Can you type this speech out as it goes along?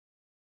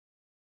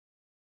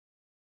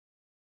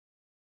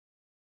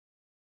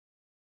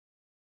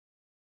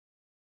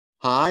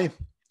Hi,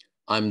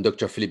 I'm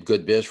Dr. Philippe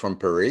Godeberge from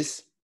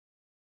Parvez.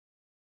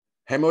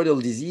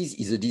 Hemorrhoidal disease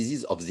is a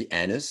disease of the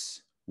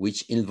anus,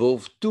 which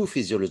involves two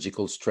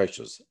physiological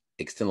structures,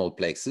 external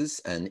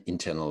plexus and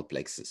internal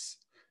plexus,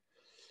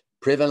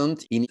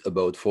 prevalent in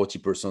about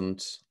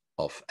 40%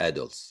 of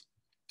adults.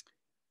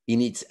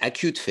 In its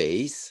acute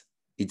phase,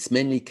 it's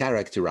mainly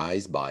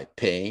characterized by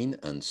pain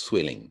and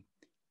swelling.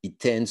 It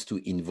tends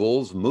to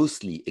involve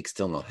mostly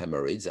external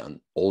hemorrhoids and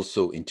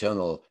also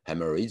internal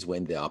hemorrhoids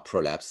when they are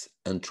prolapsed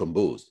and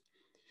thrombosed.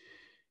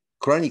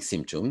 Chronic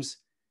symptoms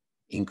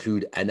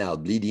include anal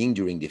bleeding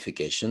during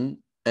defecation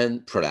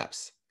and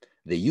prolapse.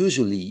 They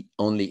usually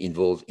only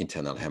involve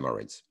internal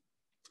hemorrhoids.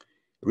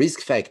 Risk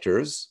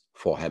factors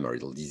for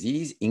hemorrhoidal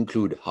disease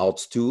include hard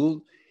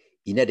stool,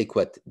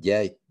 inadequate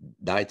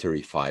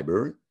dietary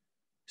fiber,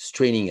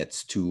 straining at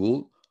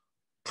stool,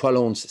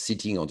 prolonged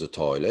sitting on the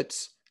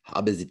toilet,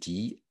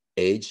 obesity,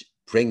 age,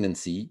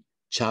 pregnancy,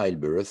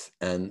 childbirth,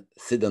 and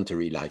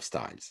sedentary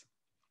lifestyles.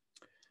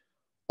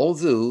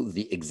 Although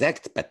the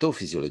exact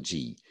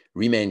pathophysiology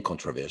remains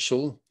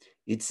controversial,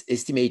 it's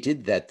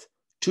estimated that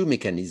two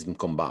mechanisms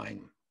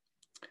combine.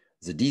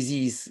 The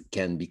disease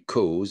can be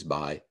caused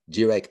by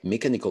direct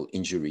mechanical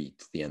injury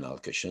to the anal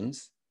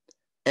cushions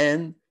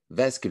and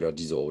vascular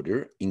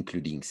disorder,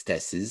 including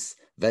stasis,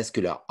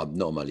 vascular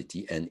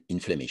abnormality, and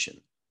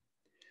inflammation.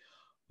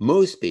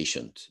 Most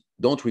patients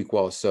don't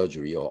require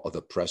surgery or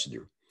other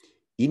procedure.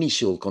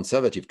 Initial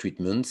conservative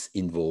treatments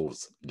involve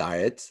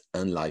diet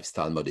and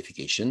lifestyle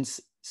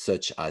modifications,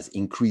 such as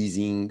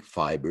increasing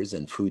fibers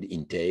and food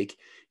intake,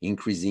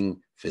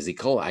 increasing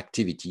physical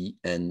activity,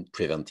 and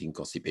preventing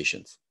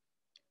constipations.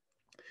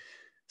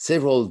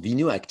 Several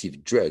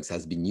venoactive drugs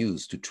have been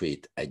used to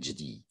treat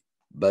HD,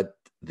 but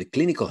the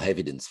clinical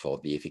evidence for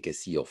the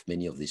efficacy of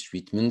many of these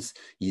treatments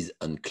is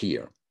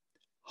unclear.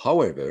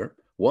 However,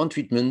 one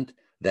treatment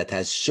that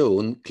has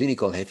shown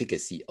clinical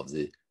efficacy of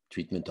the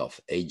treatment of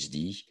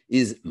HD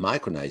is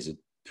micronized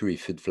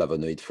purified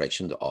flavonoid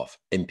fraction of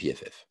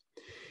MPFF.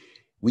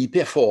 We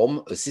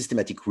perform a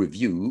systematic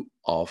review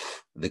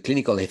of the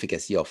clinical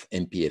efficacy of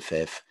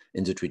MPFF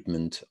in the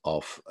treatment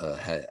of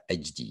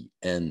HD,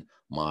 and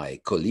my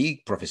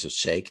colleague, Professor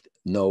Sheikh,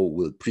 now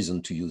will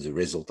present to you the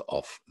result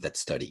of that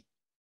study.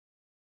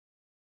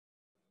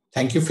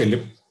 Thank you,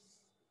 Philippe.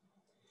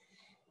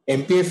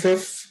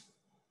 MPFF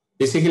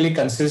basically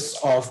consists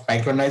of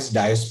micronized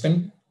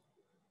diaspin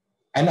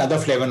and other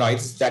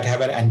flavonoids that have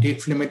an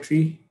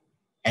anti-inflammatory,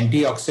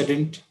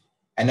 antioxidant,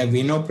 and a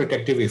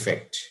venoprotective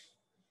effect.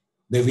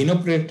 The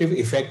venoprotective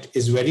effect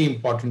is very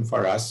important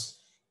for us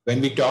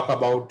when we talk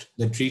about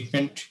the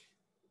treatment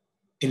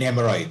in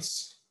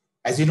hemorrhoids.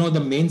 As you know, the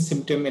main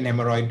symptom in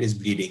hemorrhoid is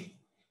bleeding.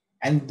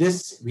 And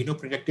this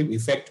venoprotective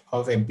effect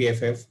of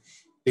MPFF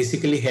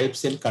basically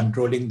helps in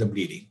controlling the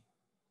bleeding.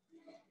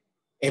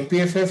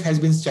 MPFF has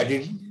been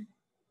studied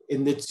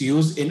in its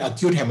use in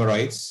acute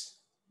hemorrhoids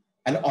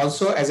and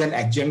also as an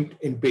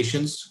adjunct in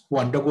patients who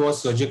undergo a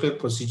surgical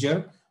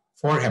procedure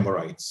for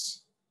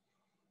hemorrhoids.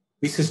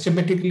 We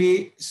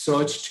systematically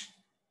searched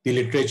the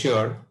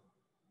literature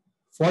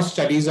for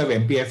studies of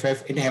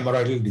MPFF in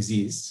hemorrhoidal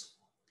disease,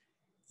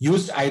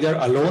 used either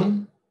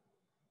alone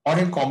or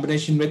in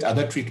combination with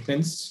other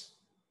treatments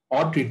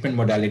or treatment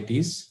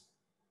modalities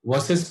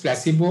versus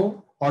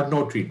placebo or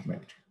no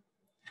treatment.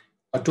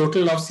 A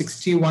total of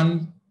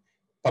 61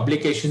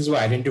 publications were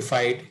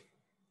identified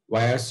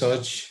via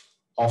search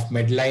of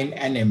Medline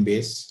and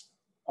Embase.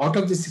 Out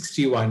of the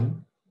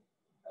 61,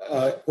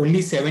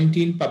 only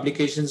 17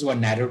 publications were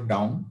narrowed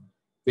down,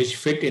 which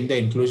fitted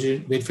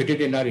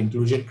in our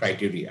inclusion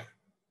criteria.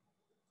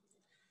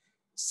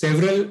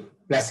 Several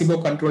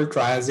placebo-controlled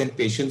trials in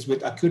patients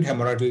with acute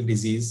hemorrhoidal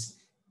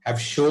disease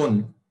have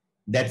shown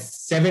that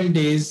 7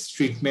 days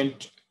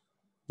treatment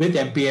with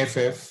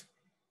MPFF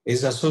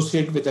is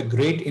associated with a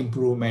great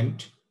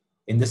improvement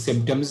in the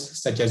symptoms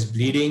such as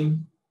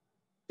bleeding,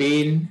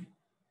 pain,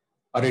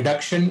 a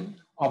reduction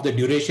of the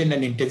duration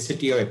and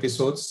intensity of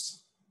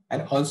episodes,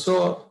 and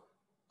also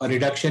a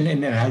reduction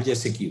in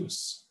analgesic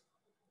use.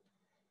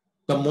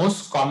 The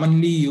most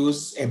commonly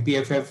used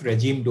MPFF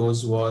regime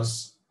dose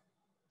was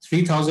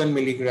 3,000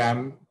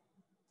 milligram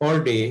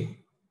per day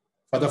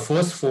for the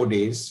first 4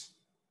 days,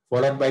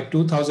 followed by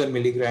 2,000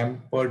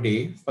 milligram per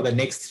day for the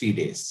next 3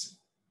 days.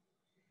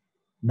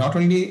 Not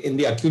only in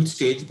the acute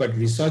stage, but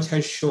research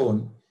has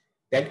shown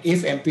that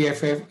if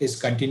MPFF is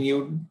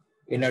continued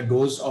in a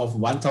dose of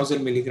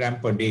 1,000 milligram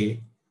per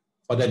day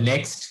for the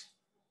next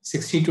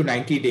 60 to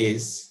 90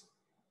 days,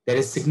 there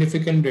is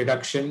significant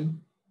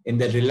reduction in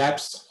the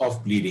relapse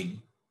of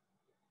bleeding.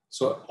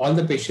 So all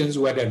the patients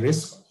who had a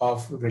risk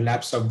of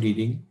relapse of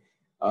bleeding,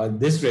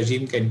 this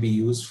regime can be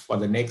used for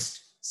the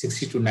next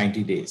 60 to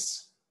 90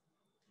 days.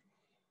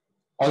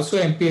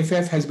 Also,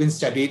 MPFF has been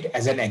studied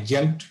as an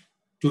adjunct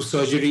to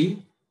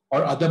surgery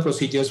or other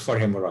procedures for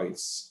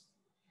hemorrhoids.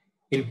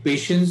 In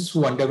patients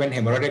who underwent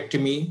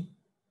hemorrhoidectomy,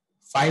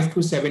 5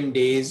 to 7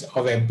 days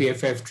of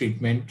MPFF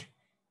treatment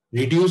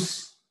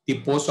reduce the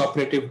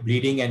postoperative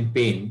bleeding and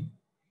pain,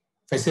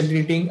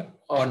 facilitating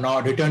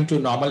a return to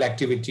normal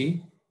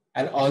activity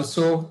and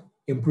also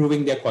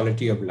improving their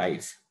quality of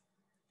life.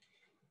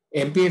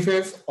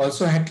 MPFF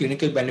also had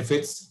clinical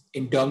benefits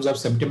in terms of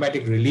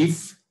symptomatic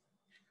relief,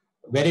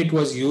 where it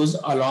was used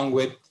along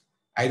with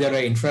either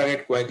an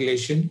infrared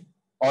coagulation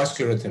or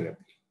sclerotherapy.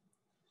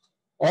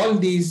 All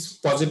these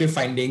positive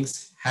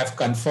findings have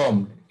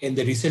confirmed in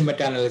the recent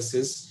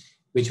meta-analysis,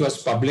 which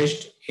was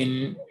published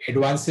in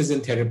Advances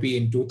in Therapy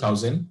in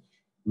 2000,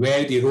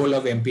 where the role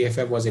of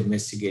MPFF was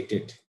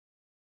investigated.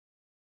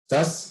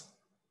 Thus,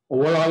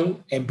 overall,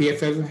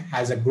 MPFF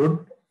has a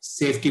good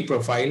safety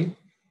profile,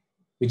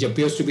 which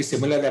appears to be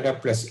similar to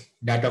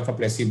that of a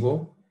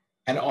placebo,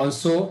 and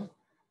also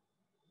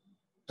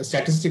a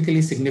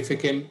statistically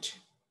significant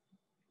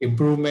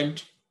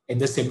improvement in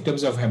the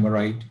symptoms of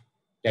hemorrhoid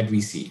that we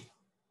see.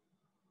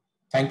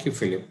 Thank you,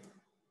 Philippe.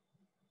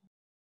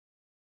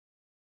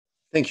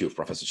 Thank you,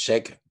 Professor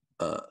Sheikh.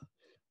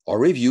 Our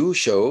review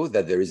shows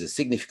that there is a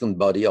significant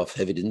body of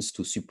evidence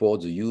to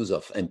support the use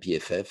of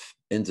MPFF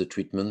in the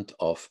treatment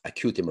of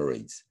acute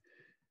hemorrhoids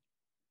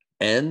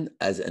and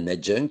as an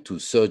adjunct to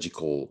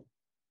surgical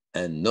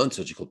and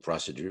non-surgical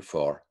procedure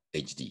for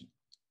HD.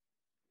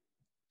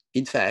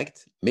 In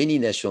fact, many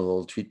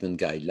national treatment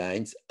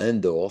guidelines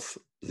endorse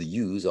the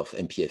use of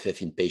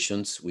MPFF in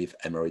patients with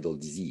hemorrhoidal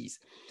disease.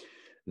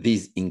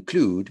 These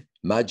include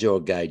major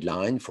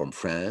guidelines from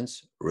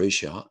France,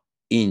 Russia,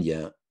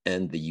 India,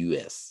 and the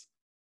US.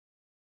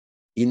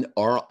 In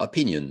our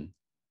opinion,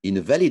 in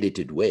a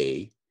validated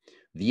way,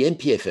 the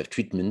MPFF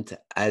treatment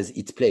has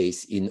its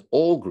place in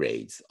all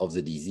grades of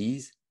the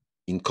disease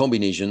in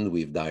combination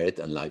with diet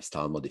and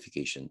lifestyle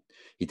modification.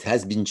 It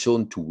has been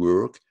shown to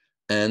work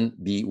and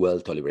be well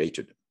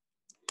tolerated.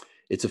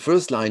 It's a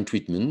first-line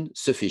treatment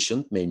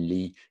sufficient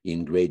mainly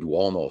in grade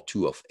 1 or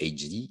 2 of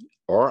HD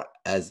or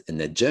as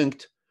an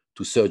adjunct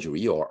to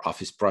surgery or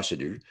office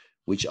procedure,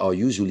 which are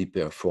usually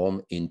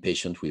performed in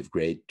patients with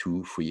grade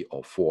 2, 3,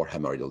 or 4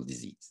 hemorrhoidal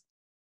disease.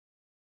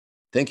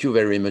 Thank you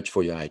very much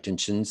for your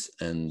attention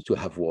and to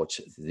have watched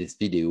this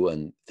video,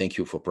 and thank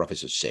you for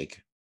Professor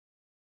Sheikh